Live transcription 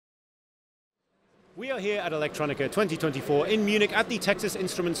We are here at Electronica 2024 in Munich at the Texas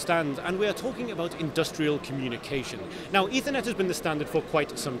Instruments stand, and we are talking about industrial communication. Now, Ethernet has been the standard for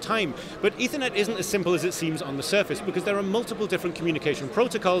quite some time, but Ethernet isn't as simple as it seems on the surface because there are multiple different communication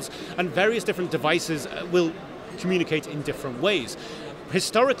protocols and various different devices will communicate in different ways.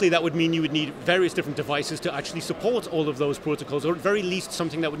 Historically, that would mean you would need various different devices to actually support all of those protocols, or at very least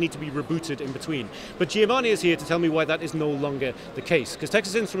something that would need to be rebooted in between. But Giovanni is here to tell me why that is no longer the case, because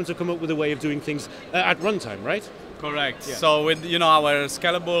Texas Instruments have come up with a way of doing things at runtime, right? Correct. Yeah. So with our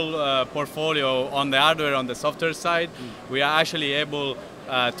scalable portfolio on the hardware, on the software side, we are actually able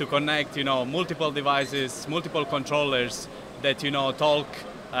to connect multiple devices, multiple controllers that talk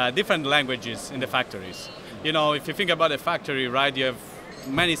different languages in the factories. If you think about a factory, right, you have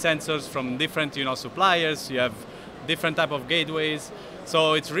many sensors from different suppliers, you have different type of gateways,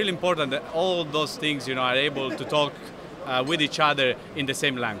 so it's really important that all those things are able to talk with each other in the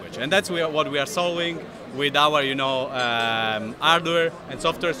same language, and that's what we are solving with our hardware and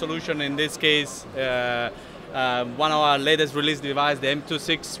software solution. In this case, one of our latest release device, the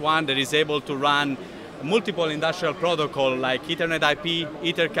M261, that is able to run multiple industrial protocol like Ethernet IP,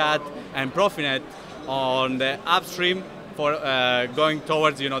 EtherCAT, and Profinet on the upstream for going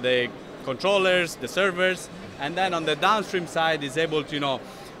towards the controllers, the servers, and then on the downstream side is able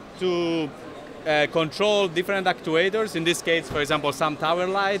to control different actuators. In this case, for example, some tower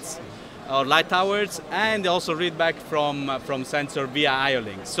lights or light towers, and also read back from sensor via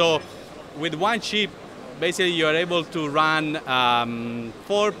IO-Link. So with one chip, basically you are able to run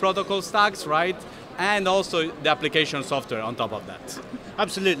 4 protocol stacks, right? And also the application software on top of that.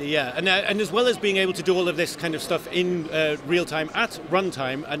 Absolutely, yeah. And as well as being able to do all of this kind of stuff in real time at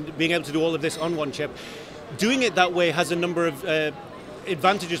runtime and being able to do all of this on one chip, doing it that way has a number of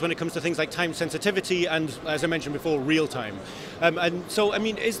advantages when it comes to things like time sensitivity and, as I mentioned before, real time. And so, I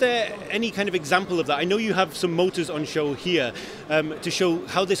mean, is there any kind of example of that? I know you have some motors on show here to show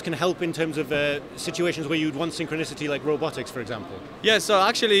how this can help in terms of situations where you'd want synchronicity, like robotics, for example. Yeah, so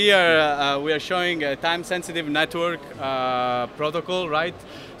actually here we are showing a time-sensitive network protocol, right?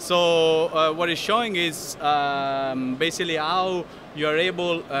 So what it's showing is basically how you are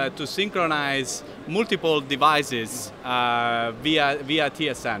able to synchronize multiple devices via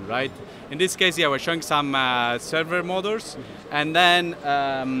TSN, right? In this case, yeah, we're showing some server motors, and then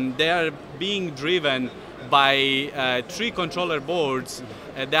they are being driven by 3 controller boards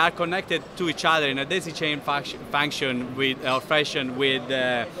that are connected to each other in a daisy chain fashion with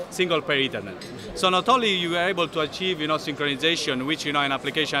single pair Ethernet. So not only you are able to achieve synchronization, which in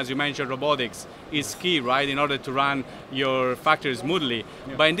application, as you mentioned, robotics is key, right, in order to run your factory smoothly.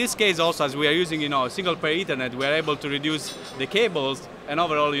 Yeah. But in this case also, as we are using single pair Ethernet, we are able to reduce the cables and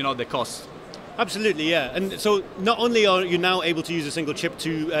overall the cost. Absolutely, yeah. And so not only are you now able to use a single chip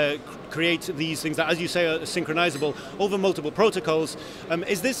to create these things that, as you say, are synchronizable over multiple protocols,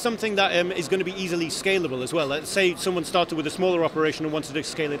 is this something that is going to be easily scalable as well? Let's say someone started with a smaller operation and wanted to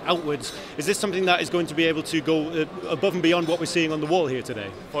scale it outwards. Is this something that is going to be able to go above and beyond what we're seeing on the wall here today?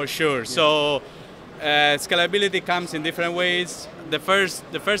 For sure. Yeah. So scalability comes in different ways. The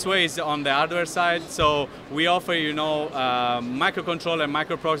first way is on the hardware side. So we offer microcontroller and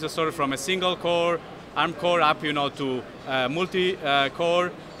microprocessor from a single core, ARM core, up to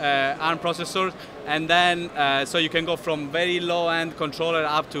multi-core ARM processor, and then so you can go from very low-end controller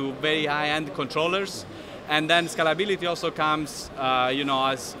up to very high-end controllers. And then scalability also comes,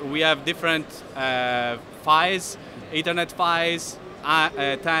 as we have different PHYs, Ethernet PHYs,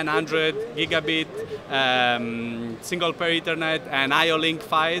 10, 100 gigabit, single pair Ethernet, and IO-Link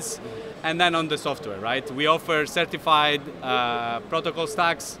PHYs. And then on the software, right? We offer certified protocol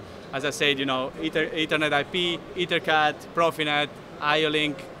stacks, as I said, Ethernet IP, EtherCAT, Profinet,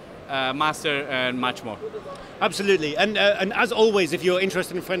 IO-Link, master, and much more. Absolutely, and as always, if you're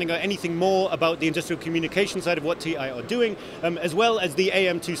interested in finding out anything more about the industrial communication side of what TI are doing, as well as the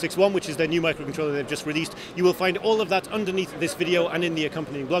AM261, which is their new microcontroller they've just released, you will find all of that underneath this video and in the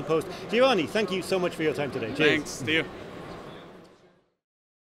accompanying blog post. Giovanni, thank you so much for your time today. Cheers. Thanks to you.